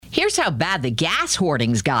Here's how bad the gas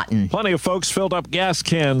hoarding's gotten. Plenty of folks filled up gas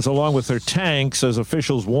cans along with their tanks as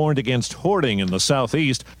officials warned against hoarding in the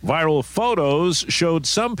southeast. Viral photos showed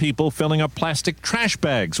some people filling up plastic trash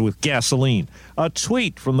bags with gasoline. A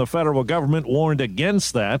tweet from the federal government warned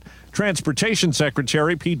against that. Transportation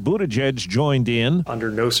Secretary Pete Buttigieg joined in. Under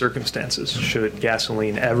no circumstances should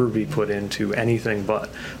gasoline ever be put into anything but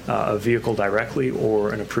a vehicle directly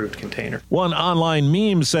or an approved container. One online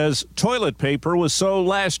meme says toilet paper was so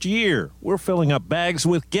last year. We're filling up bags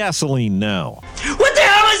with gasoline now. What the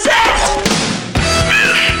hell is that?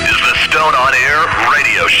 This is the Stone on Air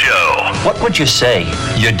radio show. What would you say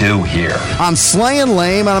you do here? I'm slaying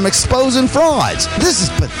lame and I'm exposing frauds. This is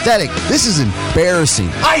pathetic. This is embarrassing.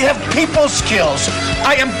 I have people skills.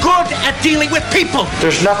 I am good at dealing with people.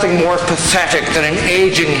 There's nothing more pathetic than an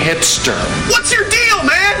aging hipster. What's your deal,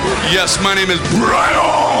 man? Yes, my name is Brian.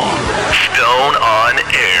 Stone on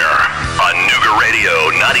Air on Nuga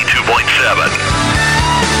Radio 92.7.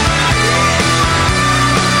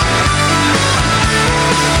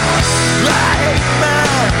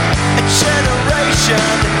 Generation,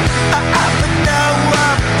 I offer no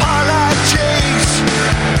apologies.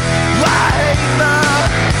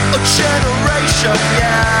 A generation,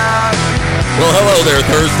 yeah. Well, hello there,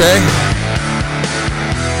 Thursday.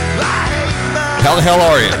 How the hell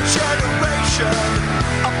are you?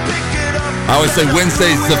 I would say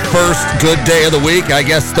Wednesday's the first good day of the week. I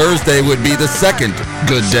guess Thursday would be the second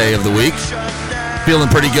good day of the week. Feeling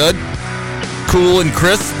pretty good. Cool and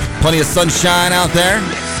crisp. Plenty of sunshine out there.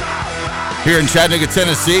 Here in Chattanooga,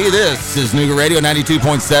 Tennessee, this is Nuga Radio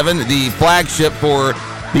 92.7, the flagship for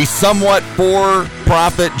the somewhat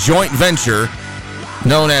for-profit joint venture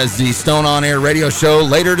known as the Stone on Air radio show,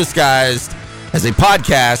 later disguised as a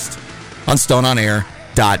podcast on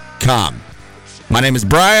stoneonair.com. My name is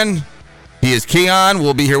Brian. He is Keon.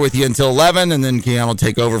 We'll be here with you until 11, and then Keon will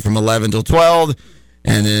take over from 11 till 12,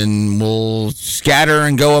 and then we'll scatter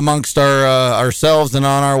and go amongst ourselves and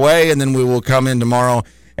on our way, and then we will come in tomorrow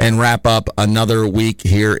and wrap up another week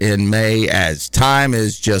here in May as time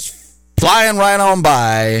is just flying right on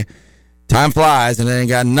by. Time flies, and it ain't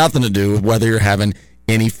got nothing to do with whether you're having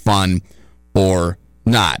any fun or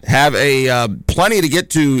not. Have plenty to get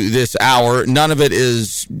to this hour. None of it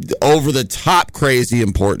is over the top crazy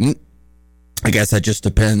important. I guess that just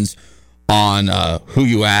depends on who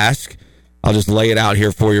you ask. I'll just lay it out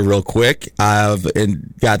here for you real quick. I've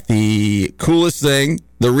got the coolest thing,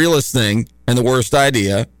 the realest thing, and the worst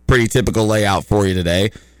idea. Pretty typical layout for you today.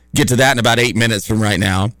 Get to that in about 8 minutes from right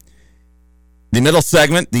now. The middle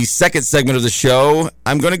segment, the second segment of the show,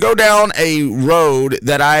 I'm going to go down a road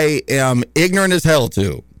that I am ignorant as hell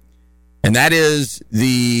to. And that is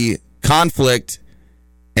the conflict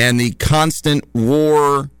and the constant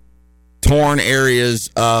war-torn areas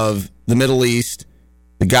of the Middle East,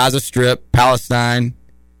 the Gaza Strip, Palestine,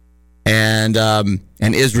 and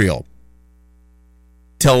Israel.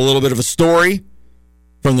 Tell a little bit of a story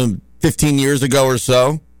from the 15 years ago or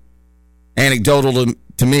so, anecdotal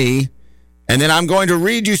to me, and then I'm going to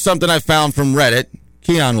read you something I found from Reddit.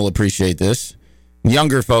 Keon will appreciate this.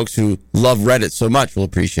 Younger folks who love Reddit so much will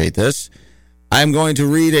appreciate this. I'm going to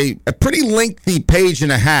read a pretty lengthy page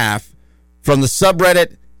and a half from the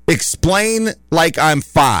subreddit Explain Like I'm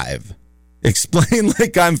 5. Explain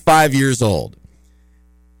like I'm 5 years old.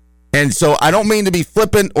 And so I don't mean to be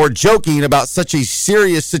flippant or joking about such a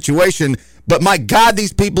serious situation, but my God,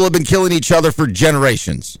 these people have been killing each other for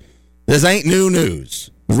generations. This ain't new news.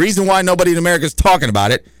 The reason why nobody in America is talking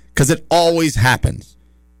about it, because it always happens.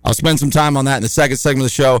 I'll spend some time on that in the second segment of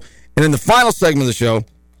the show. And in the final segment of the show,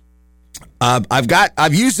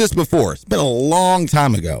 I've used this before. It's been a long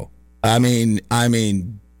time ago. I mean,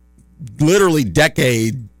 literally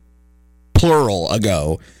decade, plural,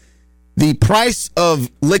 ago. The price of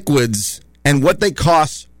liquids and what they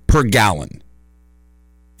cost per gallon.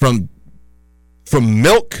 From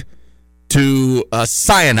milk to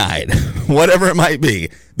cyanide, whatever it might be.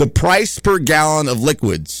 The price per gallon of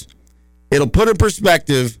liquids. It'll put in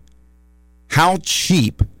perspective how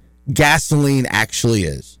cheap gasoline actually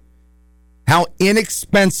is. How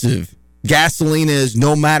inexpensive gasoline is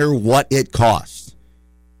no matter what it costs.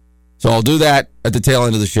 So I'll do that at the tail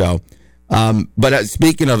end of the show. But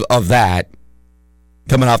speaking of that,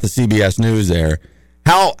 coming off the CBS News there,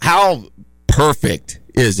 how perfect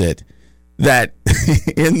is it that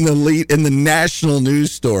in the national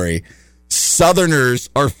news story, Southerners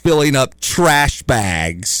are filling up trash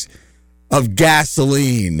bags of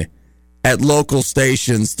gasoline at local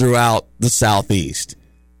stations throughout the Southeast?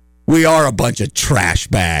 We are a bunch of trash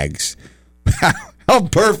bags. How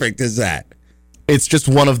perfect is that? it's just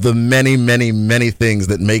one of the many, many, many things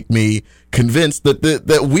that make me convinced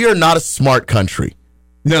that we are not a smart country.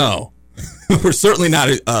 No, we're certainly not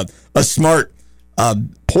a smart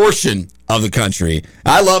portion of the country.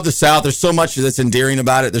 I love the South. There's so much that's endearing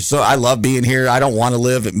about it. I love being here. I don't want to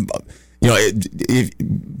live,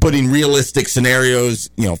 putting realistic scenarios.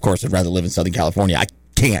 Of course, I'd rather live in Southern California. I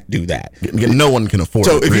can't do that. No one can afford it.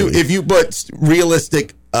 So really. if you put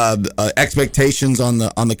realistic expectations on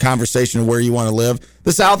the conversation of where you want to live,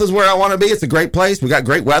 the South is where I want to be. It's a great place. We got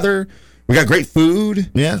great weather. We got great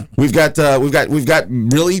food. Yeah, we've got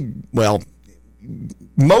really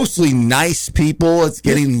mostly nice people. It's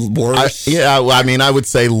getting worse. I would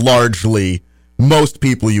say largely most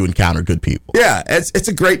people you encounter good people. Yeah, it's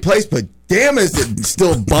a great place, but damn, is it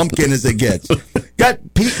still bumpkin as it gets. Got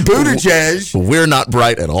Pete Buttigieg. We're not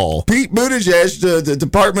bright at all. Pete Buttigieg, the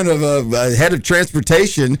Department of Head of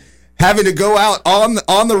Transportation, having to go out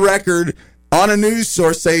on the record on a news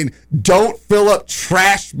source saying, don't fill up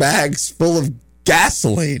trash bags full of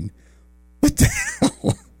gasoline. What the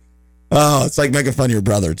hell? Oh, it's like making fun of your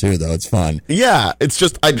brother, too, though. It's fun. Yeah, it's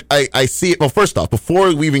just, I see it. Well, first off,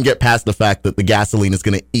 before we even get past the fact that the gasoline is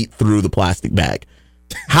going to eat through the plastic bag,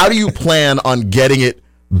 how do you plan on getting it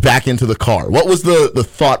back into the car? What was the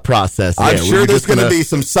thought process there? I'm sure there's going to be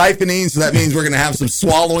some siphoning, so that means we're going to have some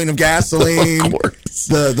swallowing of gasoline. Of course.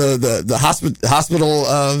 The hospital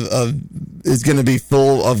is going to be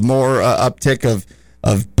full of more uptick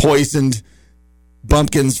of poisoned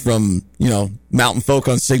bumpkins from, mountain folk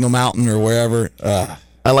on Signal Mountain or wherever.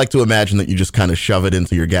 I like to imagine that you just kind of shove it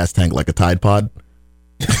into your gas tank like a Tide Pod.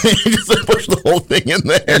 Just push the whole thing in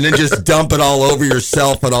there. And then just dump it all over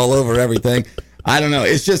yourself and all over everything. I don't know.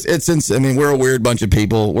 We're a weird bunch of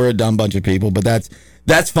people. We're a dumb bunch of people, but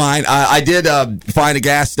that's fine. I did find a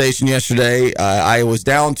gas station yesterday. I was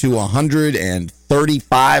down to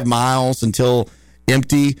 135 miles until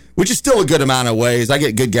empty, which is still a good amount of ways. I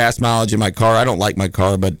get good gas mileage in my car. I don't like my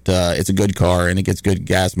car, but it's a good car, and it gets good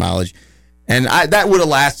gas mileage. And that would have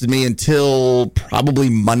lasted me until probably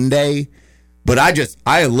Monday. But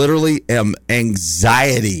I literally am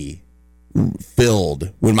anxiety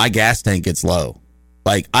filled when my gas tank gets low.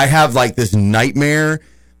 Like, I have like this nightmare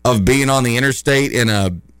of being on the interstate in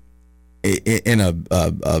a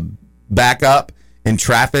backup in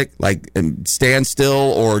traffic, like standstill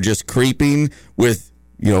or just creeping with,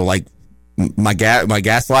 like my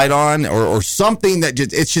gas light on or something that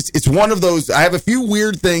it's one of those. I have a few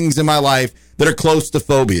weird things in my life that are close to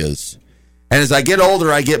phobias. And as I get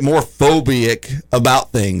older, I get more phobic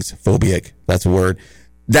about things. Phobic, that's a word.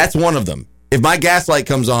 That's one of them. If my gas light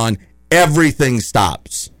comes on, everything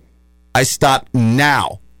stops. I stop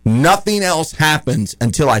now. Nothing else happens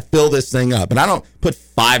until I fill this thing up. And I don't put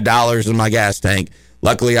 $5 in my gas tank.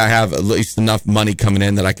 Luckily, I have at least enough money coming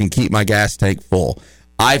in that I can keep my gas tank full.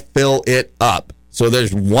 I fill it up. So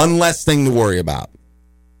there's one less thing to worry about.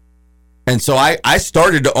 And so I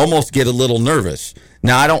started to almost get a little nervous.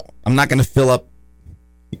 Now, I'm not going to fill up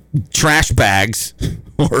trash bags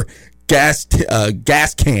or gas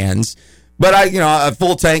cans, but a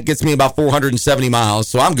full tank gets me about 470 miles,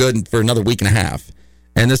 so I'm good for another week and a half.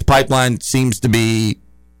 And this pipeline seems to be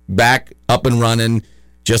back up and running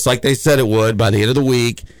just like they said it would by the end of the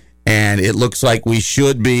week, and it looks like we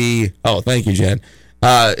should be, thank you, Jen.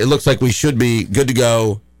 It looks like we should be good to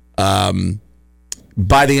go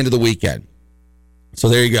by the end of the weekend. So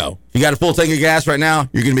there you go. If you got a full tank of gas right now,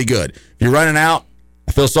 you're going to be good. If you're running out,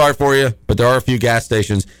 I feel sorry for you, but there are a few gas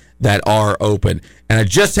stations that are open. And I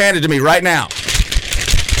just handed to me right now,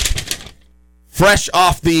 fresh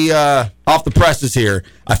off the presses here.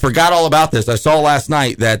 I forgot all about this. I saw last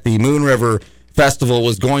night that the Moon River Festival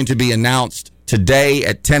was going to be announced today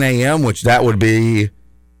at 10 a.m., which that would be...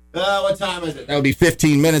 what time is it? That would be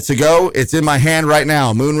 15 minutes ago. It's in my hand right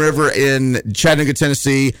now. Moon River in Chattanooga,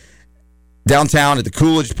 Tennessee, downtown at the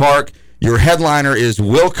Coolidge Park. Your headliner is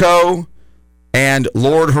Wilco and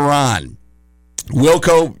Lord Huron.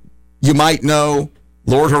 Wilco, you might know.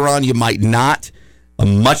 Lord Huron, you might not. A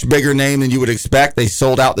much bigger name than you would expect. They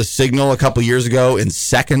sold out the Signal a couple years ago in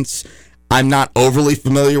seconds. I'm not overly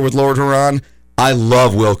familiar with Lord Huron. I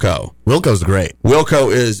love Wilco. Wilco's great.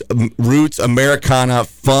 Wilco is roots Americana,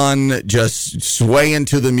 fun, just swaying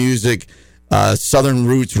to the music, Southern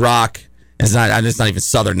roots rock. It's not even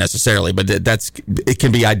Southern necessarily, but it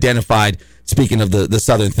can be identified, speaking of the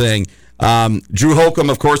Southern thing. Drew Holcomb,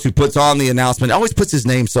 of course, who puts on the announcement, always puts his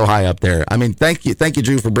name so high up there. I mean, thank you,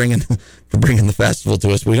 Drew, for bringing the festival to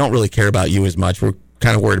us. We don't really care about you as much. We're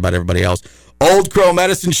kind of worried about everybody else. Old Crow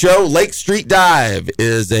Medicine Show, Lake Street Dive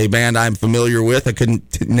is a band I'm familiar with. I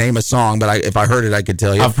couldn't name a song, but if I heard it, I could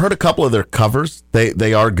tell you. I've heard a couple of their covers.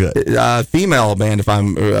 They are good. Female band, if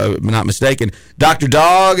I'm not mistaken. Dr.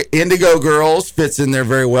 Dog, Indigo Girls fits in there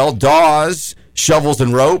very well. Dawes, Shovels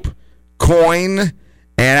and Rope, Coin, and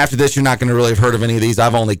after this, you're not going to really have heard of any of these.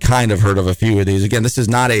 I've only kind of heard of a few of these. Again, this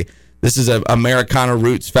is a Americana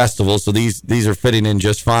Roots Festival, so these are fitting in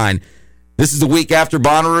just fine. This is the week after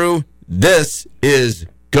Bonnaroo. This is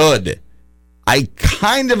good. I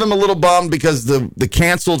kind of am a little bummed because the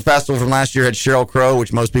canceled festival from last year had Sheryl Crow,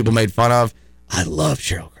 which most people made fun of. I love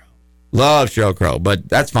Sheryl Crow. Love Sheryl Crow, but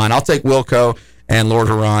that's fine. I'll take Wilco and Lord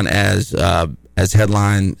Huron as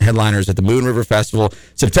headliners at the Moon River Festival,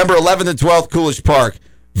 September 11th and 12th, Coolidge Park.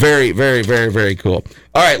 Very, very, very, very cool.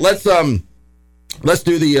 All right, let's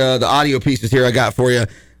do the audio pieces here I got for you.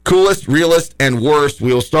 Coolest, realest, and worst.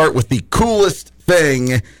 We will start with the coolest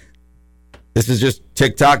thing. This is just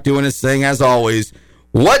TikTok doing its thing as always.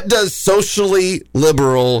 What does socially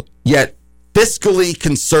liberal yet fiscally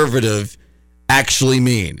conservative actually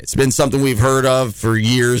mean? It's been something we've heard of for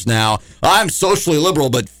years now. I'm socially liberal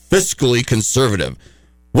but fiscally conservative.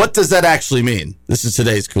 What does that actually mean? This is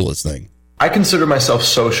today's coolest thing. I consider myself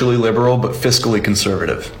socially liberal but fiscally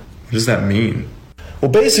conservative. What does that mean? Well,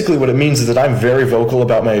 basically what it means is that I'm very vocal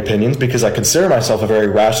about my opinions because I consider myself a very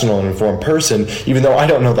rational and informed person, even though I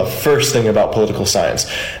don't know the first thing about political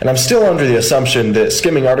science. And I'm still under the assumption that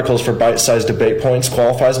skimming articles for bite-sized debate points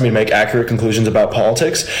qualifies me to make accurate conclusions about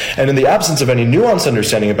politics. And in the absence of any nuanced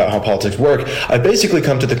understanding about how politics work, I've basically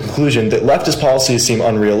come to the conclusion that leftist policies seem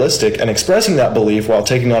unrealistic, and expressing that belief while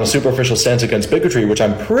taking on a superficial stance against bigotry, which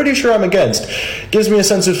I'm pretty sure I'm against, gives me a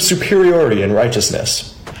sense of superiority and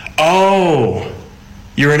righteousness. Oh,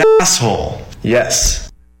 you're an asshole.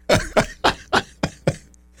 Yes. Oh,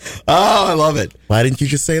 I love it. Why didn't you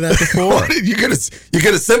just say that before? You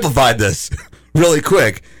could have simplified this really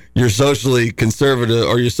quick. You're socially conservative,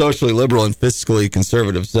 or you're socially liberal and fiscally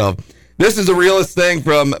conservative. So this is the realest thing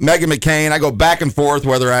from Meghan McCain. I go back and forth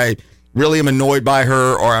whether I really am annoyed by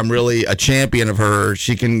her or I'm really a champion of her.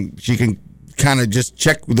 She can kind of just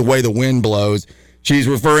check the way the wind blows. She's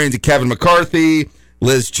referring to Kevin McCarthy,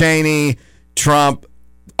 Liz Cheney, Trump,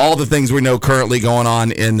 all the things we know currently going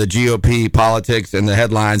on in the GOP politics and the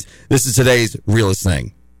headlines. This is today's realest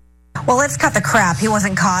thing. Well, let's cut the crap. He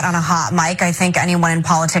wasn't caught on a hot mic. I think anyone in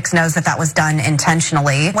politics knows that was done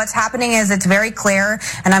intentionally. What's happening is it's very clear,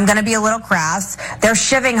 and I'm going to be a little crass. They're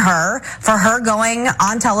shivving her for her going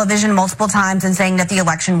on television multiple times and saying that the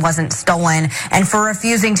election wasn't stolen, and for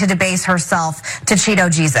refusing to debase herself to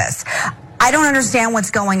Cheeto Jesus. I don't understand what's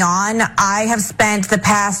going on. I have spent the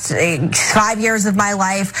past 5 years of my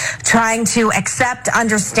life trying to accept,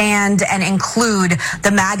 understand, and include the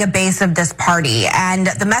MAGA base of this party. And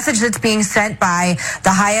the message that's being sent by the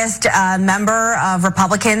highest member of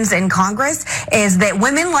Republicans in Congress is that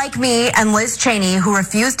women like me and Liz Cheney, who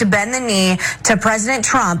refuse to bend the knee to President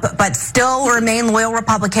Trump but still remain loyal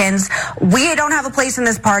Republicans, we don't have a place in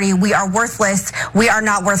this party. We are worthless. We are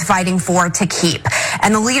not worth fighting for to keep.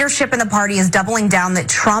 And the leadership in the party is doubling down that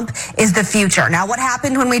Trump is the future. Now, what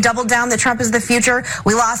happened when we doubled down that Trump is the future?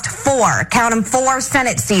 We lost 4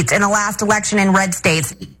 Senate seats in the last election in red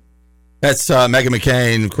states. That's Meghan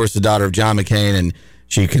McCain, of course, the daughter of John McCain, and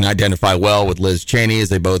she can identify well with Liz Cheney, as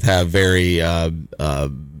they both have very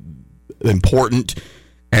important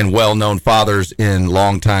and well-known fathers in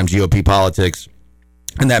longtime GOP politics,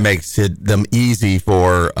 and that makes them easy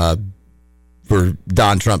for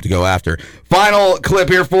Don Trump to go after. Final clip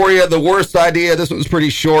here for you. The worst idea. This one's pretty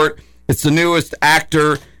short. It's the newest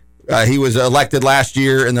actor. He was elected last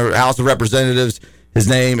year in the House of Representatives. His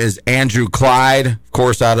name is Andrew Clyde, of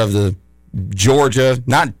course, out of the Georgia,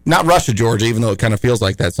 not Russia, Georgia, even though it kind of feels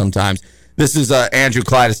like that sometimes. This is Andrew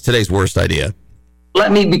Clyde. It's today's worst idea.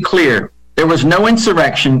 Let me be clear. There was no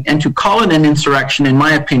insurrection, and to call it an insurrection, in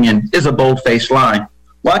my opinion, is a bold-faced lie.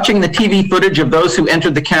 Watching the TV footage of those who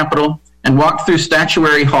entered the Capitol and walked through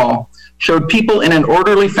Statuary Hall showed people in an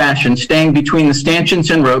orderly fashion staying between the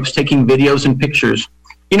stanchions and ropes taking videos and pictures.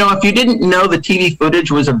 You know, if you didn't know the TV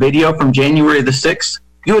footage was a video from January the 6th,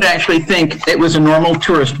 you would actually think it was a normal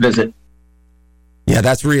tourist visit. Yeah,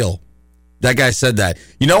 that's real. That guy said that.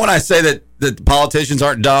 You know when I say that politicians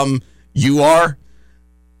aren't dumb, you are?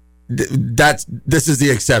 This is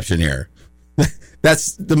the exception here.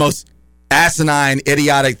 That's the most asinine,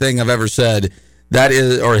 idiotic thing I've ever said. That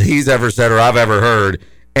is, or he's ever said, or I've ever heard.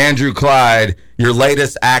 Andrew Clyde, your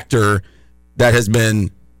latest actor that has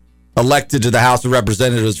been elected to the House of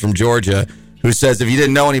Representatives from Georgia, who says if you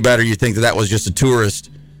didn't know any better, you think that was just a tourist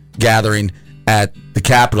gathering at the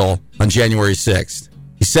Capitol on January 6th.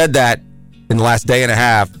 He said that in the last day and a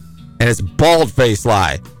half, and it's bald-faced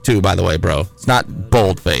lie, too, by the way, bro. It's not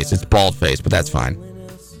bold-face, it's bald-face, but that's fine.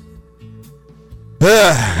 All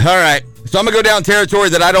right, so I'm going to go down territory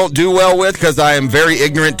that I don't do well with because I am very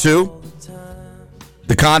ignorant to.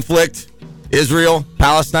 The conflict, Israel,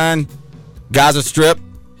 Palestine, Gaza Strip.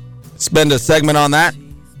 Spend a segment on that.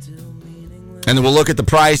 And then we'll look at the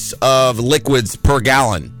price of liquids per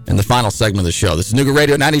gallon in the final segment of the show. This is Nougat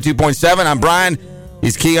Radio 92.7. I'm Brian.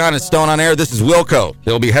 He's Keon and Stone on Air. This is Wilco.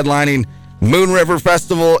 They'll be headlining Moon River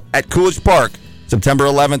Festival at Coolidge Park, September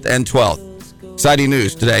 11th and 12th. Exciting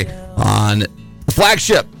news today on the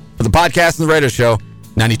flagship for the podcast and the radio show,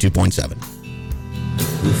 92.7.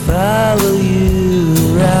 We follow you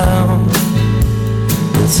around.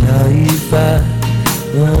 That's how you fight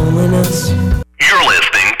loneliness. You're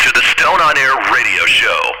listening to the Stone on Air radio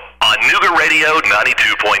show on Nougat Radio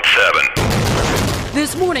 92.7.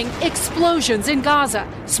 This morning, explosions in Gaza.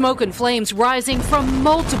 Smoke and flames rising from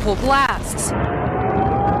multiple blasts.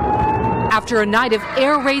 After a night of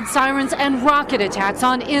air raid sirens and rocket attacks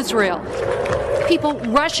on Israel. People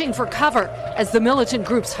rushing for cover as the militant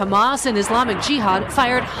groups Hamas and Islamic Jihad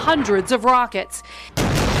fired hundreds of rockets.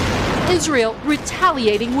 Israel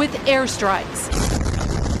retaliating with airstrikes,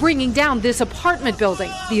 bringing down this apartment building.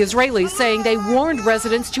 The Israelis saying they warned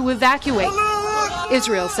residents to evacuate.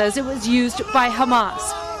 Israel says it was used by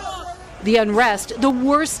Hamas. The unrest, the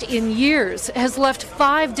worst in years, has left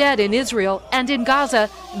 5 dead in Israel, and in Gaza,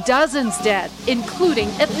 dozens dead, including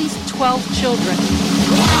at least 12 children.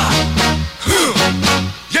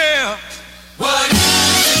 Yeah. What?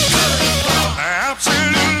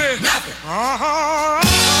 Absolutely nothing.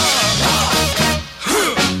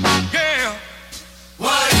 Yeah.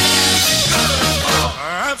 What?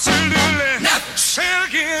 Absolutely nothing. Say it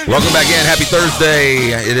again. Welcome back in. Happy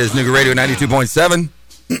Thursday. It is Nougat Radio 92.7.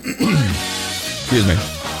 Excuse me.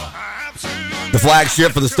 The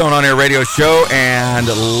flagship for the Stone on Air radio show and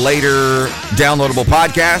later downloadable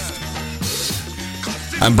podcast.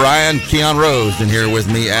 I'm Brian, Keon Rose, and here with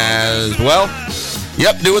me as well.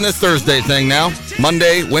 Yep, doing this Thursday thing now.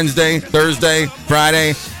 Monday, Wednesday, Thursday,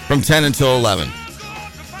 Friday, from 10 until 11.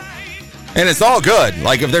 And it's all good.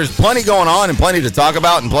 Like, if there's plenty going on and plenty to talk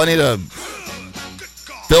about and plenty to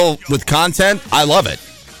fill with content, I love it.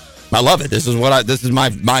 I love it. This is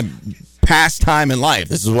my pastime in life.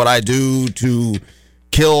 This is what I do to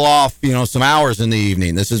kill off, some hours in the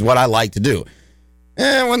evening. This is what I like to do.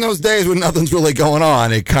 And when those days when nothing's really going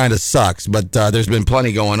on, it kind of sucks. But there's been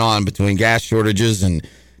plenty going on between gas shortages and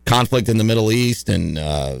conflict in the Middle East and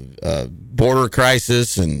border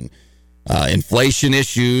crisis and inflation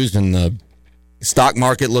issues and the stock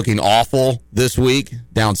market looking awful this week,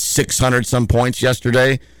 down 600 some points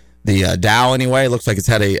yesterday. The Dow, anyway, looks like it's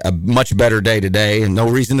had a much better day today, and no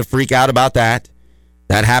reason to freak out about that.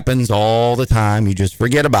 That happens all the time. You just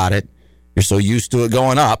forget about it. You're so used to it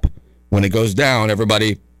going up. When it goes down,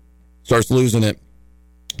 everybody starts losing it.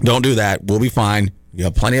 Don't do that. We'll be fine. You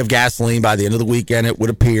have plenty of gasoline by the end of the weekend, it would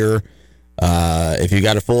appear. If you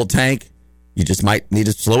got a full tank, you just might need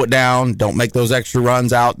to slow it down. Don't make those extra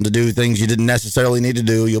runs out and to do things you didn't necessarily need to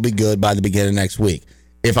do. You'll be good by the beginning of next week.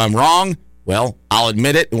 If I'm wrong, well, I'll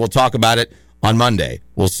admit it, and we'll talk about it on Monday.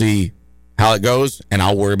 We'll see how it goes, and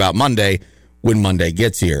I'll worry about Monday when Monday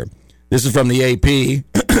gets here. This is from the AP.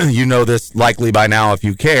 You know this likely by now if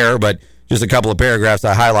you care, but just a couple of paragraphs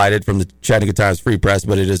I highlighted from the Chattanooga Times Free Press,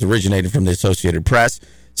 but it is originated from the Associated Press.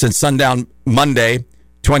 Since sundown Monday,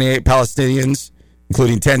 28 Palestinians,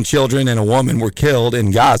 including 10 children and a woman, were killed in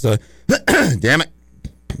Gaza. Damn it.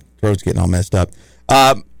 Throat's getting all messed up.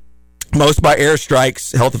 Most by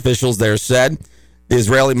airstrikes, health officials there said. The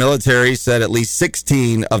Israeli military said at least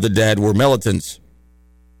 16 of the dead were militants.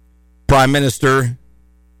 Prime Minister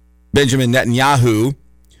Benjamin Netanyahu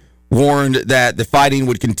warned that the fighting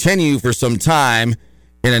would continue for some time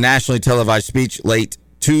in a nationally televised speech late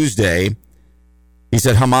Tuesday. He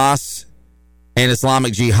said Hamas and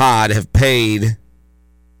Islamic Jihad have paid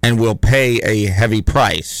and will pay a heavy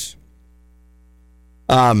price.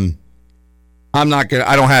 I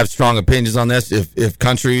don't have strong opinions on this. If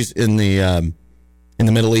countries in the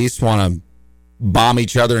Middle East want to bomb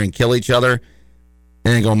each other and kill each other, it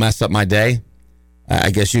ain't gonna mess up my day.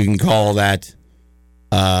 I guess you can call that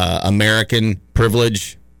American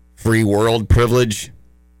privilege, free world privilege,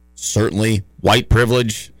 certainly white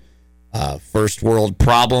privilege, first world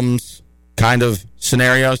problems kind of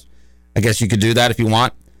scenarios. I guess you could do that if you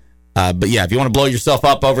want. But yeah, if you want to blow yourself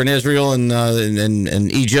up over in Israel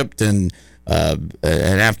and Egypt and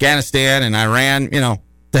Afghanistan and Iran,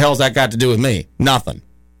 the hell's that got to do with me? Nothing,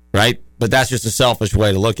 right? But that's just a selfish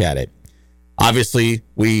way to look at it. Obviously,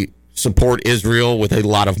 we support Israel with a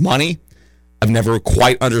lot of money. I've never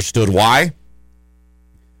quite understood why.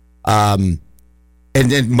 And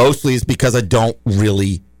then mostly it's because I don't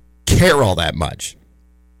really care all that much.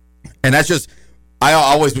 And that's just,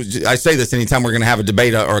 I say this anytime we're going to have a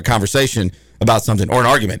debate or a conversation about something or an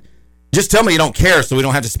argument. Just tell me you don't care so we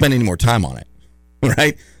don't have to spend any more time on it.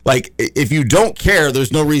 Right? Like, if you don't care,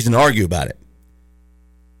 there's no reason to argue about it.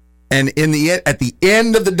 And at the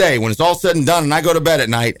end of the day, when it's all said and done and I go to bed at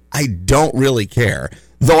night, I don't really care.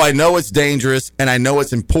 Though I know it's dangerous and I know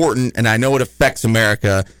it's important and I know it affects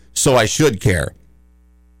America, so I should care.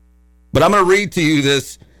 But I'm going to read to you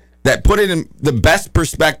this that put it in the best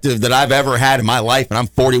perspective that I've ever had in my life, and I'm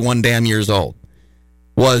 41 damn years old,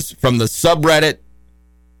 was from the subreddit,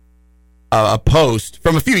 a post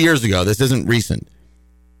from a few years ago. This isn't recent.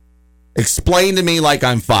 Explain to me like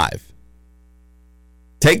I'm 5.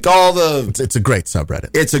 Take all the... It's a great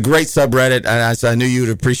subreddit. It's a great subreddit, and I knew you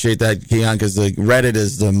would appreciate that, Keon, because the Reddit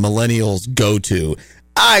is the millennials' go-to.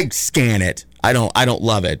 I scan it. I don't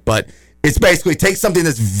love it, but it's basically take something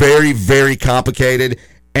that's very, very complicated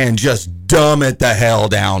and just dumb it the hell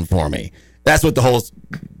down for me. That's what the whole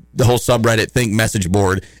subreddit think message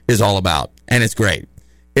board is all about, and it's great.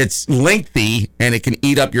 It's lengthy, and it can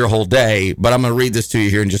eat up your whole day, but I'm going to read this to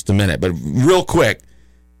you here in just a minute. But real quick,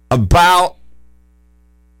 about...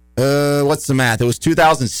 what's the math? It was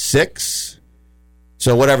 2006.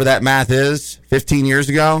 So whatever that math is, 15 years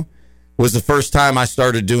ago, was the first time I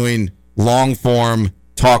started doing long-form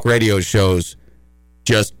talk radio shows.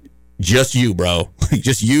 Just you, bro.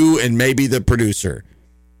 Just you and maybe the producer.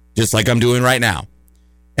 Just like I'm doing right now.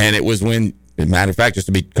 And it was when, as a matter of fact, just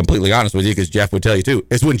to be completely honest with you, because Jeff would tell you too,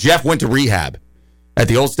 it's when Jeff went to rehab at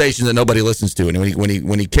the old station that nobody listens to. And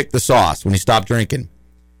when he kicked the sauce, when he stopped drinking.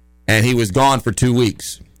 And he was gone for 2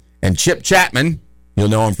 weeks. And Chip Chapman, you'll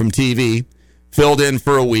know him from TV, filled in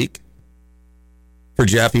for a week for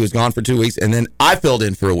Jeff. He was gone for 2 weeks. And then I filled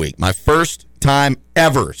in for a week. My first time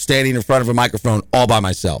ever standing in front of a microphone all by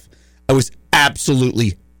myself. I was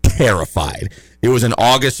absolutely terrified. It was in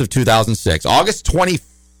August of 2006. August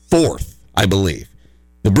 24th, I believe.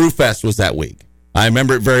 The Brewfest was that week. I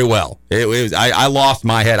remember it very well. I lost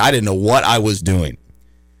my head. I didn't know what I was doing.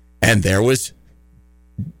 And there was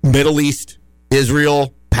Middle East,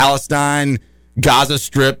 Israel, Palestine, Gaza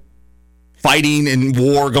Strip, fighting and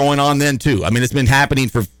war going on then too. I mean, it's been happening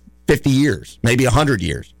for 50 years, maybe 100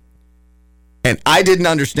 years. And I didn't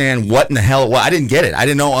understand what in the hell it was. I didn't get it. I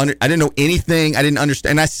didn't know anything. I didn't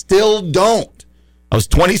understand. And I still don't. I was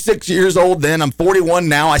 26 years old then. I'm 41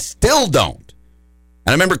 now. I still don't. And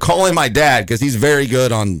I remember calling my dad because he's very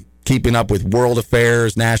good on keeping up with world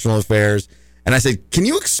affairs, national affairs. And I said, can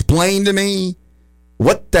you explain to me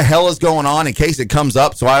what the hell is going on in case it comes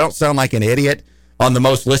up so I don't sound like an idiot on the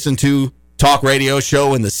most listened to talk radio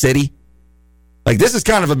show in the city? Like, this is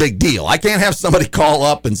kind of a big deal. I can't have somebody call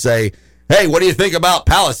up and say, hey, what do you think about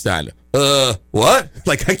Palestine? What?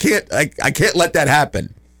 Like, I can't let that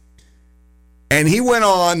happen. And he went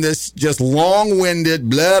on this just long-winded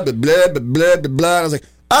blah, blah, blah, blah, blah, blah, blah. I was like,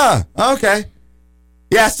 okay.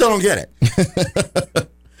 Yeah, I still don't get it.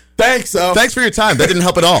 Thanks, though. Thanks for your time. That didn't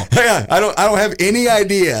help at all. Yeah, I don't have any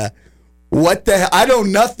idea what the hell. I know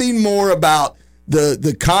nothing more about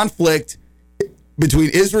the conflict between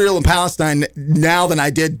Israel and Palestine now than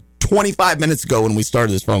I did 25 minutes ago when we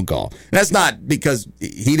started this phone call. And that's not because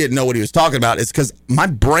he didn't know what he was talking about. It's because my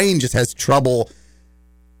brain just has trouble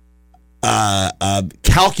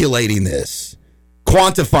calculating this,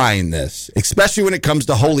 quantifying this, especially when it comes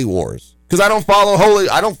to holy wars. Because I don't follow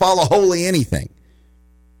holy anything.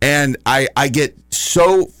 And I get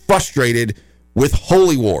so frustrated with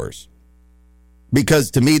holy wars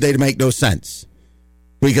because to me they make no sense.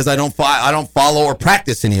 Because I don't follow or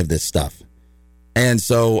practice any of this stuff. And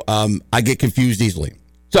so I get confused easily.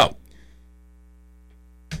 So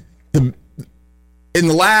in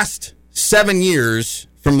the last 7 years,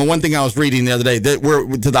 from the one thing I was reading the other day, that we're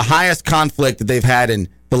to the highest conflict that they've had in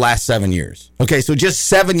the last 7 years. Okay, so just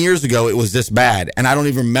 7 years ago it was this bad, and I don't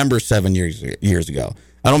even remember 7 years ago.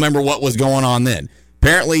 I don't remember what was going on then.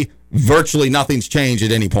 Apparently, virtually nothing's changed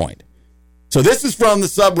at any point. So this is from the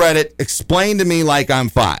subreddit, Explain to Me Like I'm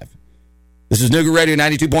 5. This is Nougat Radio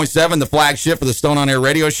 92.7, the flagship for the Stone on Air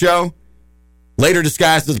radio show. Later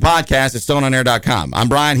disguised as a podcast at stoneonair.com. I'm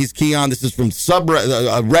Brian, he's Keon. This is from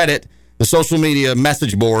Reddit, the social media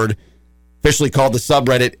message board, officially called the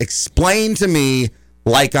subreddit, Explain to Me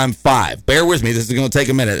Like I'm 5. Bear with me, this is going to take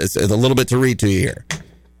a minute. It's a little bit to read to you here.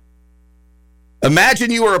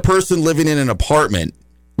 Imagine you are a person living in an apartment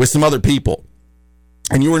with some other people,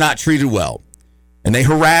 and you are not treated well, and they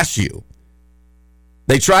harass you.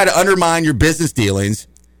 They try to undermine your business dealings,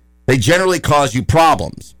 They generally cause you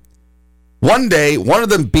problems. One day, one of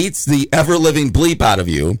them beats the ever-living bleep out of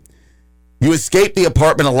you. You escape the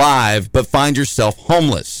apartment alive, but find yourself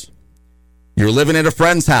homeless. You're living at a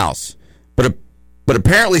friend's house, but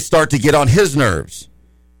apparently start to get on his nerves.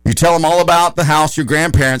 You tell him all about the house your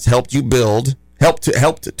grandparents helped to build,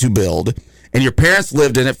 and your parents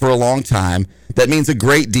lived in it for a long time. That means a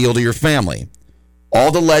great deal to your family.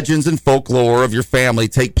 All the legends and folklore of your family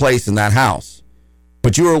take place in that house,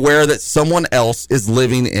 but you are aware that someone else is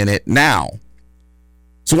living in it now.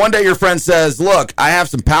 So one day your friend says, look, I have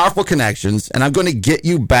some powerful connections, and I'm going to get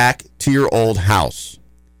you back to your old house.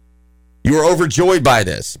 You are overjoyed by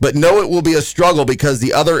this, but know it will be a struggle because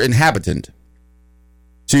the other inhabitant.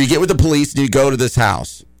 So you get with the police and you go to this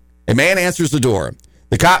house. A man answers the door.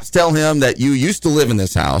 The cops tell him that you used to live in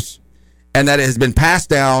this house and that it has been passed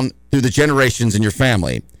down through the generations in your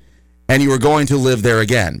family, and you are going to live there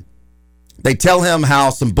again. They tell him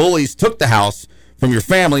how some bullies took the house from your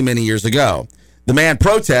family many years ago. The man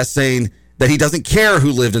protests, saying that he doesn't care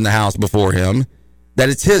who lived in the house before him, that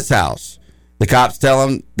it's his house. The cops tell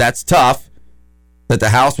him that's tough, that the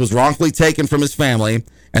house was wrongfully taken from his family,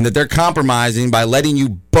 and that they're compromising by letting you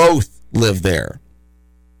both live there.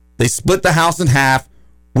 They split the house in half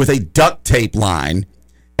with a duct tape line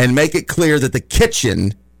and make it clear that the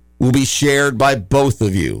kitchen will be shared by both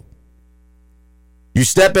of you. You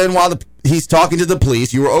step in while he's talking to the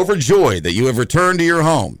police. You are overjoyed that you have returned to your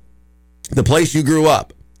home, the place you grew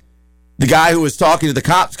up. The guy who was talking to the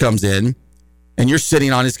cops comes in, and you're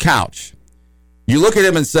sitting on his couch. You look at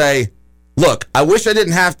him and say, look, I wish it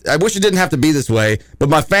didn't have to be this way, but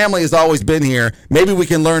my family has always been here. Maybe we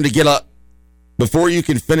can learn to get up. Before you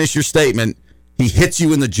can finish your statement, he hits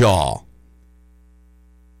you in the jaw.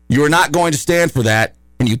 You are not going to stand for that,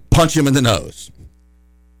 and you punch him in the nose.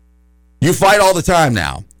 You fight all the time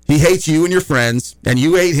now. He hates you and your friends, and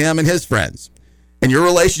you hate him and his friends. And your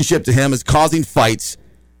relationship to him is causing fights,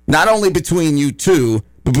 not only between you two,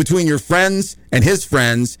 but between your friends and his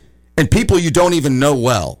friends and people you don't even know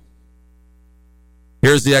well.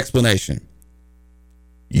 Here's the explanation.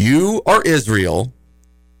 You are Israel.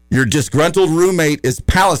 Your disgruntled roommate is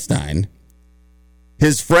Palestine.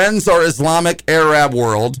 His friends are Islamic Arab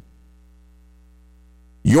world.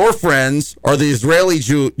 Your friends are the Israeli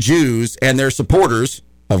Jews and their supporters,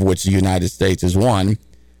 of which the United States is one.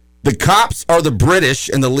 The cops are the British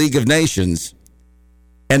and the League of Nations.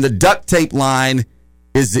 And the duct tape line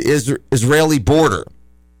is the Israeli border.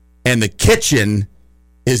 And the kitchen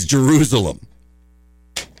is Jerusalem.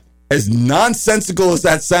 As nonsensical as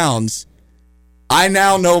that sounds, I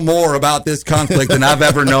now know more about this conflict than I've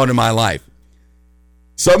ever known in my life.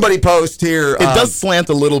 Somebody post here. It does slant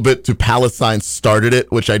a little bit to Palestine started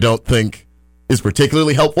it, which I don't think is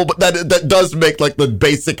particularly helpful, but that does make like the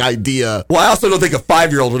basic idea. Well, I also don't think a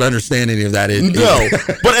 5-year-old would understand any of that. No,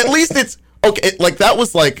 but at least it's okay. Like that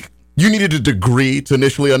was like you needed a degree to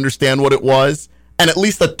initially understand what it was. And at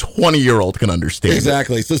least a 20-year-old can understand.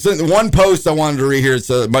 Exactly. It. So one post I wanted to read here,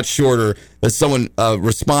 it's much shorter, that someone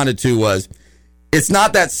responded to was, it's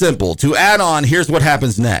not that simple. To add on, here's what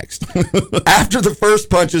happens next. After the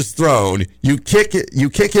first punch is thrown, you kick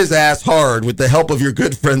his ass hard with the help of your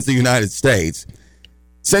good friends, the United States.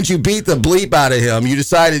 Since you beat the bleep out of him, you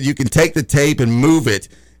decided you can take the tape and move it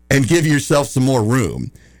and give yourself some more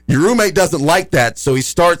room. Your roommate doesn't like that, so he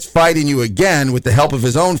starts fighting you again with the help of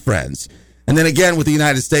his own friends. And then again, with the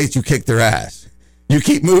United States, you kick their ass. You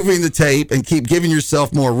keep moving the tape and keep giving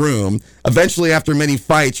yourself more room. Eventually, after many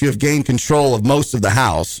fights, you have gained control of most of the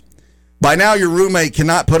house. By now, your roommate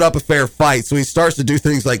cannot put up a fair fight, so he starts to do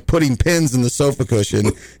things like putting pins in the sofa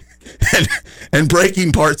cushion and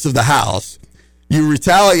breaking parts of the house. You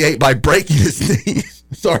retaliate by breaking his knees.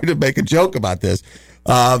 Sorry to make a joke about this.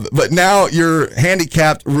 But now your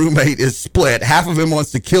handicapped roommate is split. Half of him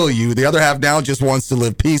wants to kill you. The other half now just wants to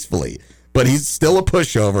live peacefully. But he's still a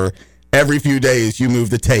pushover. Every few days, you move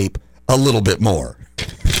the tape a little bit more.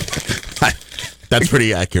 That's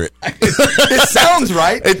pretty accurate. It sounds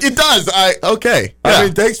right. It does. Okay. Yeah. I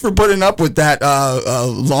mean, thanks for putting up with that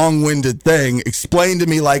long-winded thing. Explain to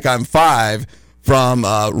me like I'm 5 from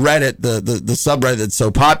Reddit, the subreddit that's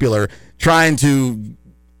so popular, trying to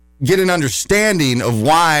get an understanding of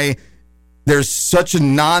why there's such a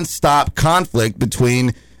nonstop conflict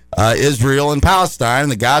between Israel and Palestine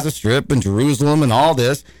and the Gaza Strip and Jerusalem and all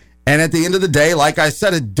this. And at the end of the day, like I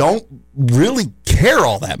said, I don't really care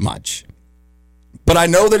all that much. But I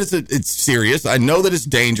know that it's serious. I know that it's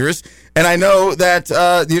dangerous. And I know that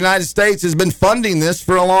the United States has been funding this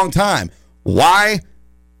for a long time. Why?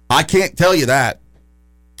 I can't tell you that.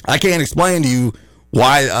 I can't explain to you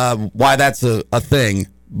why that's a thing,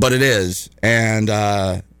 but it is. And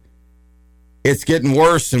it's getting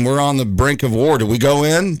worse and we're on the brink of war. Do we go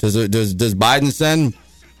in? Does Biden send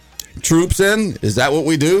troops in? Is that what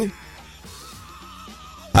we do?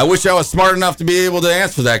 I wish I was smart enough to be able to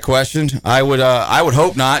answer that question. I would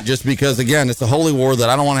hope not, just because, again, it's a holy war that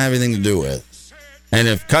I don't want to have anything to do with. And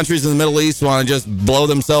if countries in the Middle East want to just blow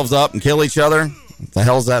themselves up and kill each other, what the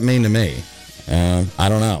hell does that mean to me? I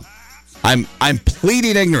don't know. I'm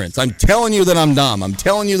pleading ignorance. I'm telling you that I'm dumb. I'm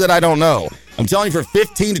telling you that I don't know. I'm telling you for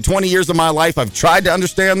 15 to 20 years of my life, I've tried to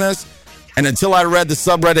understand this. And until I read the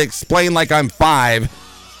subreddit Explain Like I'm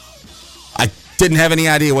 5, I didn't have any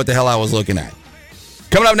idea what the hell I was looking at.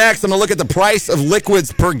 Coming up next, I'm going to look at the price of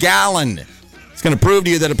liquids per gallon. It's going to prove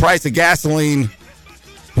to you that the price of gasoline,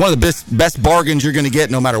 one of the best bargains you're going to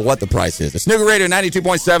get no matter what the price is. It's Nooga Radio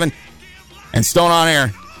 92.7 and Stone on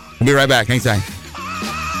Air. We'll be right back. Hang tight.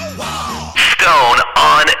 Stone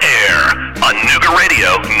on Air on Nooga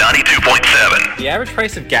Radio 92.7. The average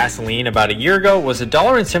price of gasoline about a year ago was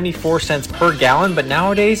 $1.74 per gallon, but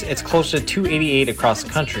nowadays it's closer to $2.88 across the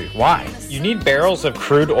country. Why? You need barrels of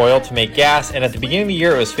crude oil to make gas, and at the beginning of the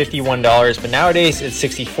year it was $51, but nowadays it's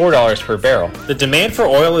 $64 per barrel. The demand for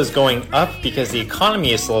oil is going up because the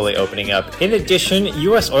economy is slowly opening up. In addition,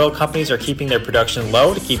 U.S. oil companies are keeping their production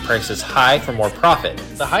low to keep prices high for more profit.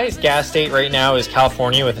 The highest gas state right now is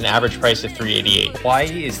California with an average price of $3.88.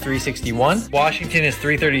 Hawaii is $3.61. Washington is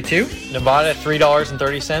 $3.32. Nevada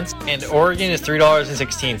 $3.30. And Oregon is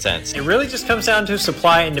 $3.16. It really just comes down to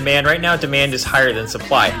supply and demand. Right now, demand is higher than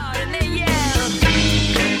supply.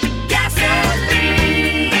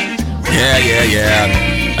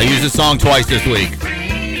 Yeah. I used this song twice this week.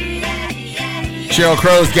 Sheryl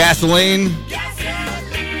Crow's Gasoline.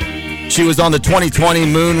 She was on the 2020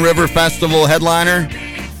 Moon River Festival headliner.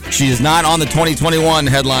 She is not on the 2021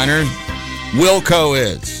 headliner. Wilco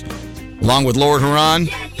is, along with Lord Huron.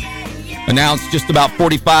 Announced just about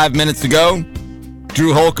 45 minutes ago.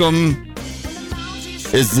 Drew Holcomb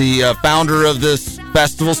is the founder of this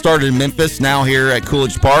festival. Started in Memphis, now here at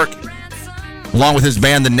Coolidge Park. Along with his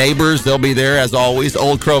band, The Neighbors, they'll be there as always.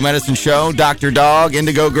 Old Crow Medicine Show, Dr. Dog,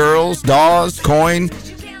 Indigo Girls, Dawes, Coin,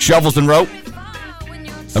 Shovels and Rope.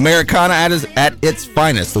 Americana at its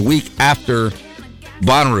finest, the week after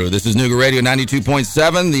Bonnaroo. This is Nooga Radio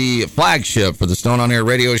 92.7, the flagship for the Stone on Air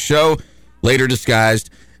radio show, later disguised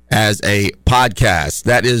as a podcast.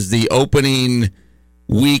 That is the opening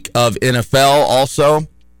week of NFL also.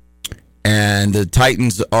 And the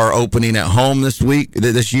Titans are opening at home this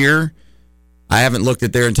year. I haven't looked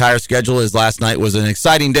at their entire schedule, as last night was an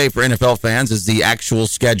exciting day for NFL fans, as the actual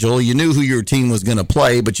schedule. You knew who your team was going to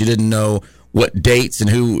play, but you didn't know what dates and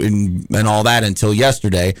who and all that until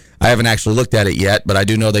yesterday. I haven't actually looked at it yet, but I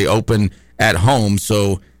do know they open at home,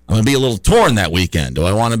 so I'm going to be a little torn that weekend. Do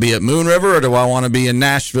I want to be at Moon River or do I want to be in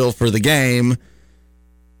Nashville for the game?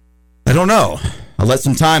 I don't know. I'll let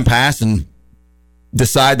some time pass and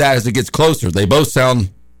decide that as it gets closer. They both sound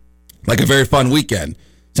like a very fun weekend.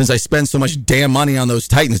 Since I spend so much damn money on those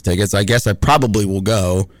Titans tickets, I guess I probably will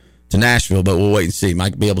go to Nashville, but we'll wait and see.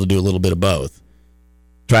 Might be able to do a little bit of both.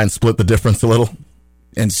 Try and split the difference a little.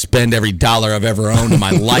 And spend every dollar I've ever owned in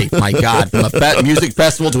my life. My God. From a music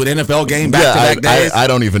festival to an NFL game back-to-back days. I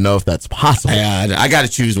don't even know if that's possible. Yeah, I got to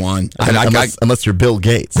choose one. Unless you're Bill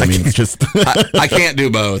Gates. I mean, it's just... I can't do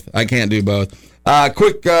both.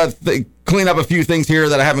 Quick clean up a few things here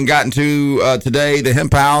that I haven't gotten to today. The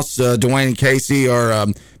Hemp House, Dwayne and Casey are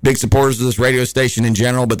big supporters of this radio station in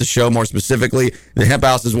general, but the show more specifically. The Hemp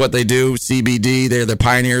House is what they do. CBD, they're the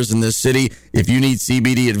pioneers in this city. If you need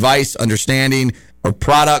CBD advice, understanding, or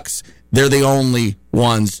products, they're the only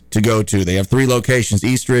ones to go to. They have 3 locations,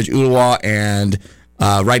 East Ridge, Ooltewah, and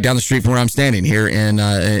right down the street from where I'm standing here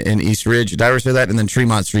in East Ridge. Did I ever say that? And then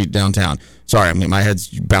Tremont Street downtown. Sorry, my head's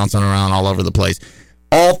bouncing around all over the place.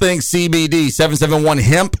 All things CBD,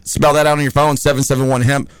 771-HEMP. Spell that out on your phone,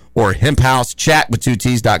 771-HEMP, or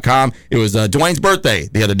hemphouseChat.com. It was Dwayne's birthday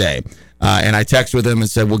the other day, and I texted with him and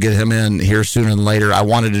said we'll get him in here sooner than later. I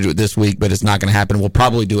wanted to do it this week, but it's not going to happen. We'll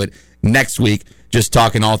probably do it next week, just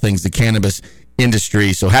talking all things the cannabis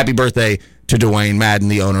industry. So happy birthday to Dwayne Madden,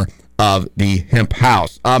 the owner of the Hemp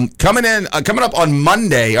House. Coming up on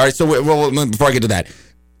Monday. All right, so before I get to that,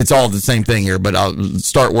 it's all the same thing here, but I'll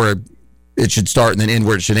start where it should start and then end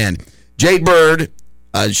where it should end. Jade Bird,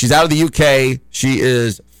 she's out of the UK. She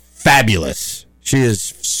is fabulous. She is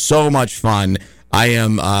so much fun. I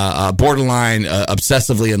am borderline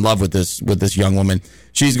obsessively in love with this young woman.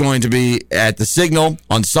 She's going to be at the Signal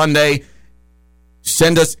on Sunday.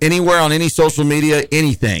 Send us anywhere on any social media,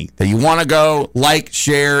 anything that you want to go, like,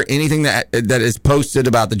 share, anything that is posted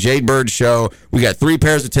about the Jade Bird show. We got 3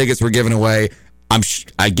 pairs of tickets we're giving away.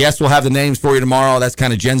 I guess we'll have the names for you tomorrow. That's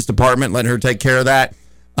kind of Jen's department, letting her take care of that.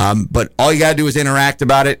 But all you got to do is interact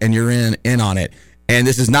about it, and you're in on it. And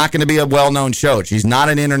this is not going to be a well-known show. She's not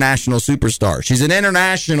an international superstar. She's an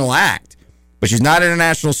international act, but she's not an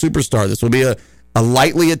international superstar. This will be a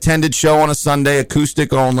lightly attended show on a Sunday,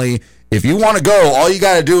 acoustic only. If you want to go, all you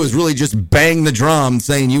got to do is really just bang the drum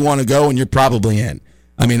saying you want to go, and you're probably in.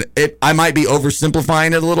 I mean, I might be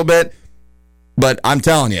oversimplifying it a little bit, but I'm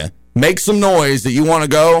telling you, make some noise that you want to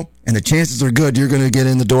go, and the chances are good you're going to get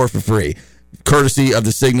in the door for free, courtesy of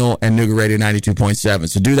The Signal and Nougat Radio 92.7.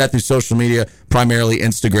 So do that through social media, primarily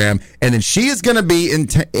Instagram. And then she is going to be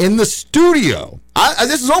in the studio.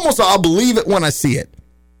 This is almost I'll believe it when I see it.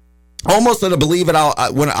 Almost I'll believe it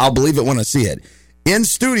I'll believe it when I see it. In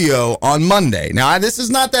studio on Monday. Now, this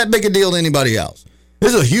is not that big a deal to anybody else.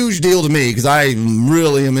 This is a huge deal to me because I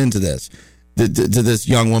really am into this, to this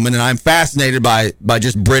young woman, and I'm fascinated by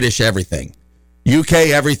just British everything. UK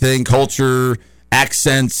everything, culture,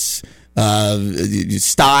 accents,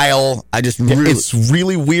 style. It's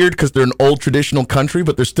really weird because they're an old traditional country,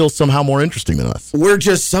 but they're still somehow more interesting than us. We're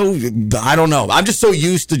just so, I don't know. I'm just so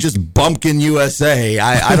used to just bumpkin USA.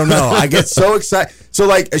 I don't know. I get so excited. So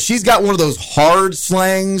like she's got one of those hard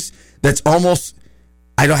slangs that's almost,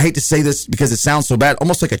 I hate to say this because it sounds so bad,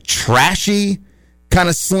 almost like a trashy kind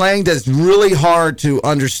of slang that's really hard to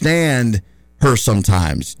understand her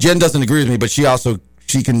sometimes. Jen doesn't agree with me, but she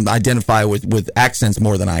can identify with accents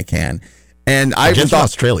more than I can. And I Jen's from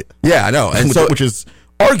Australia. Yeah, I know. And which is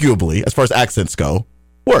arguably, as far as accents go,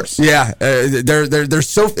 worse. Yeah, they're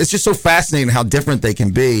so, it's just so fascinating how different they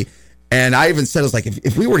can be. And I even said, I was like,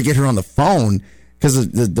 if we were to get her on the phone, because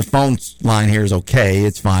the phone line here is okay,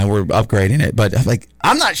 it's fine, we're upgrading it, but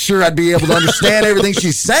I'm not sure I'd be able to understand everything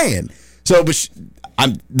she's saying. So, but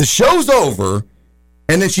the show's over,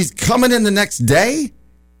 and then she's coming in the next day.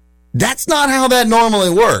 That's not how that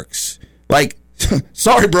normally works. Like,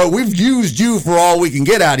 sorry, bro, we've used you for all we can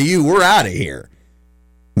get out of you. We're out of here.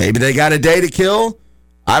 Maybe they got a day to kill.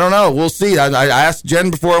 I don't know. We'll see. I asked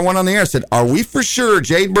Jen before I went on the air. I said, are we for sure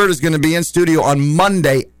Jade Bird is going to be in studio on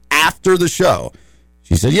Monday after the show?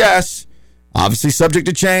 She said, yes. Obviously subject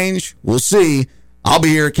to change. We'll see. I'll be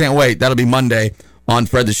here. Can't wait. That'll be Monday on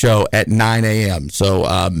Fred the Show at 9 a.m. So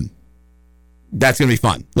that's going to be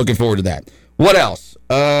fun. Looking forward to that. What else?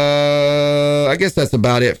 I guess that's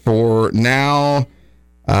about it for now.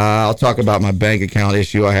 I'll talk about my bank account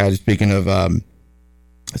issue I had. Speaking of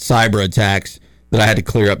cyber attacks that I had to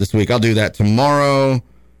clear up this week. I'll do that tomorrow.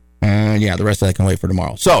 And the rest of that can wait for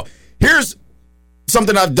tomorrow. So here's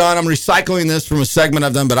something I've done. I'm recycling this from a segment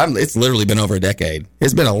I've done, but it's literally been over a decade.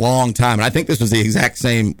 It's been a long time. And I think this was the exact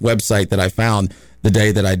same website that I found the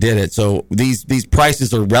day that I did it. So these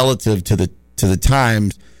prices are relative to the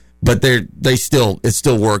times, but it still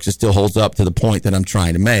works. It still holds up to the point that I'm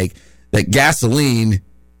trying to make, that gasoline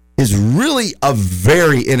is really a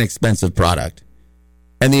very inexpensive product.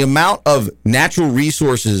 And the amount of natural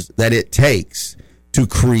resources that it takes to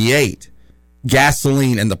create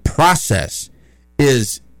gasoline and the process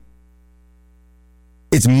it's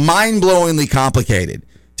mind-blowingly complicated.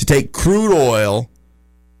 To take crude oil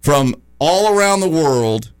from all around the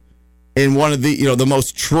world in one of the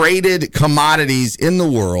most traded commodities in the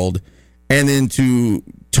world, and then to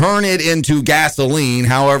turn it into gasoline,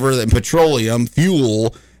 however, petroleum,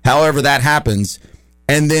 fuel, however that happens,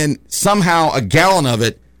 and then somehow a gallon of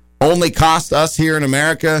it only cost us here in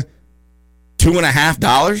America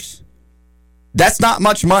 $2.50. That's not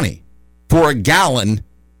much money for a gallon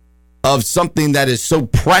of something that is so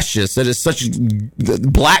precious, that is such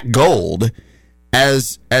black gold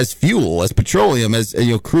as fuel, as petroleum, as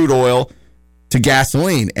crude oil to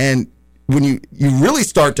gasoline. And when you really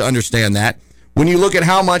start to understand that, when you look at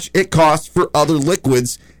how much it costs for other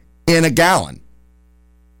liquids in a gallon.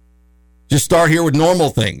 Just start here with normal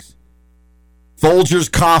things. Folgers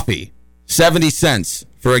coffee, 70 cents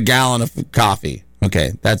for a gallon of coffee.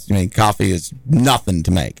 Okay, coffee is nothing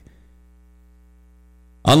to make.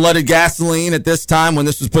 Unleaded gasoline at this time, when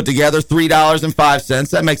this was put together,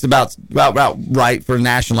 $3.05. That makes about right for a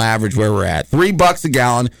national average where we're at. $3 a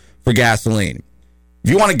gallon for gasoline.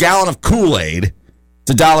 If you want a gallon of Kool-Aid,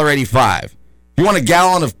 it's $1.85. If you want a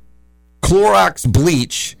gallon of Clorox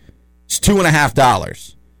bleach, it's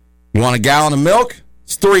 $2.50. You want a gallon of milk,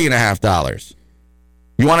 it's $3.50.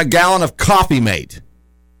 You want a gallon of Coffee Mate,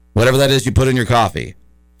 whatever that is you put in your coffee,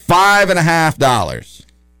 $5.50.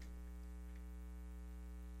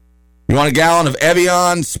 You want a gallon of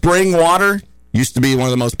Evian spring water? Used to be one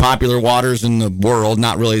of the most popular waters in the world,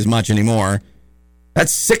 not really as much anymore.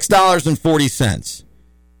 That's $6.40.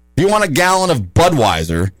 If you want a gallon of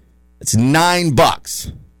Budweiser, it's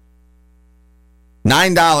 $9.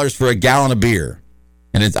 $9 for a gallon of beer.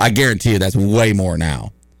 And I guarantee you that's way more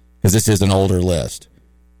now because this is an older list.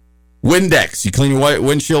 Windex, you clean your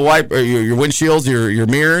windshield wipe, or your windshields, your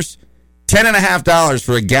mirrors. $10.50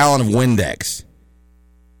 for a gallon of Windex.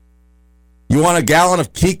 You want a gallon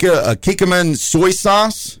of Kikkoman soy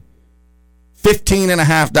sauce?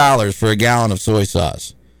 $15.50 for a gallon of soy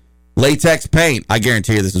sauce. Latex paint, I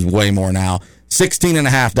guarantee you this is way more now.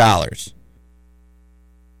 $16.50.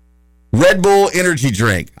 Red Bull energy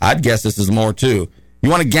drink, I'd guess this is more too. You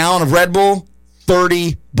want a gallon of Red Bull?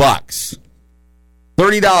 $30.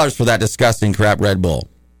 $30 for that disgusting crap Red Bull.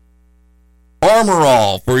 Armor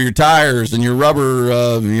All for your tires and your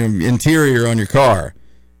rubber your interior on your car.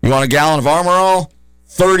 You want a gallon of Armor All?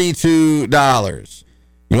 $32.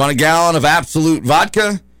 You want a gallon of Absolute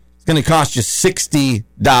Vodka? It's going to cost you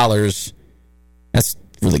 $60. That's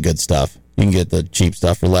really good stuff. You can get the cheap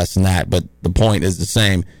stuff for less than that, but the point is the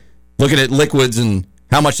same. Looking at liquids and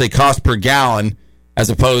how much they cost per gallon as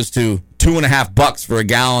opposed to $2.50 for a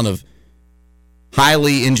gallon of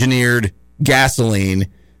highly engineered gasoline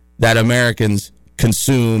that Americans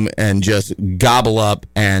consume and just gobble up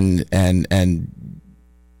and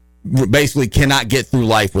basically cannot get through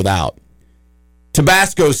life without.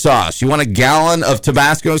 Tabasco sauce. You want a gallon of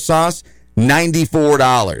Tabasco sauce?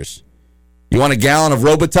 $94. You want a gallon of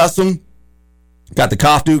Robitussin? Got the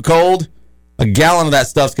cough due cold? A gallon of that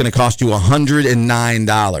stuff's going to cost you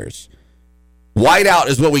 $109. Whiteout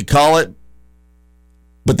is what we call it,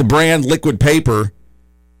 but the brand liquid paper,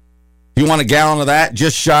 if you want a gallon of that,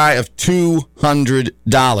 just shy of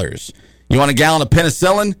 $200. You want a gallon of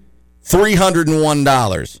penicillin?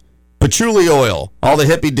 $301. Patchouli oil. All the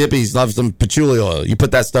hippie dippies love some patchouli oil. You put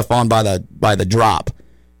that stuff on by the drop.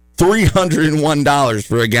 $301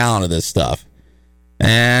 for a gallon of this stuff.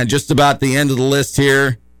 And just about the end of the list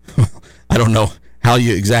here, I don't know how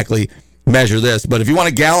you exactly measure this, but if you want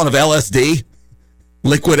a gallon of LSD,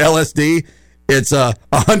 liquid LSD, it's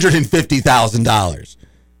 $150,000.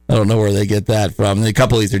 I don't know where they get that from. And a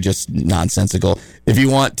couple of these are just nonsensical. If you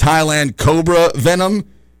want Thailand cobra venom,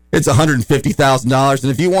 it's $150,000.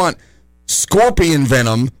 And if you want scorpion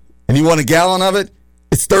venom and you want a gallon of it,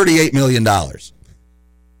 it's $38 million.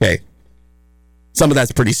 Okay. Some of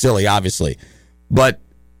that's pretty silly, obviously. But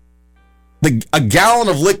a gallon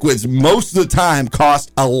of liquids most of the time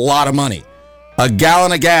costs a lot of money. A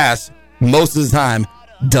gallon of gas most of the time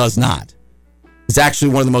does not. It's actually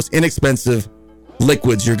one of the most inexpensive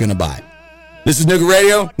liquids you're going to buy. This is Nooga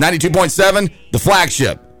Radio, 92.7, the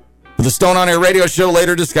flagship for the Stone on Air radio show,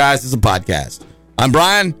 later disguised as a podcast. I'm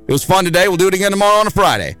Brian. It was fun today. We'll do it again tomorrow on a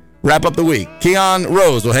Friday. Wrap up the week. Keon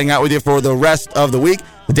Rose will hang out with you for the rest of the week.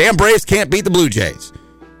 The damn Braves can't beat the Blue Jays.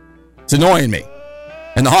 It's annoying me.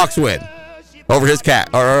 And the Hawks win over his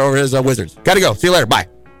Wizards. Got to go. See you later. Bye.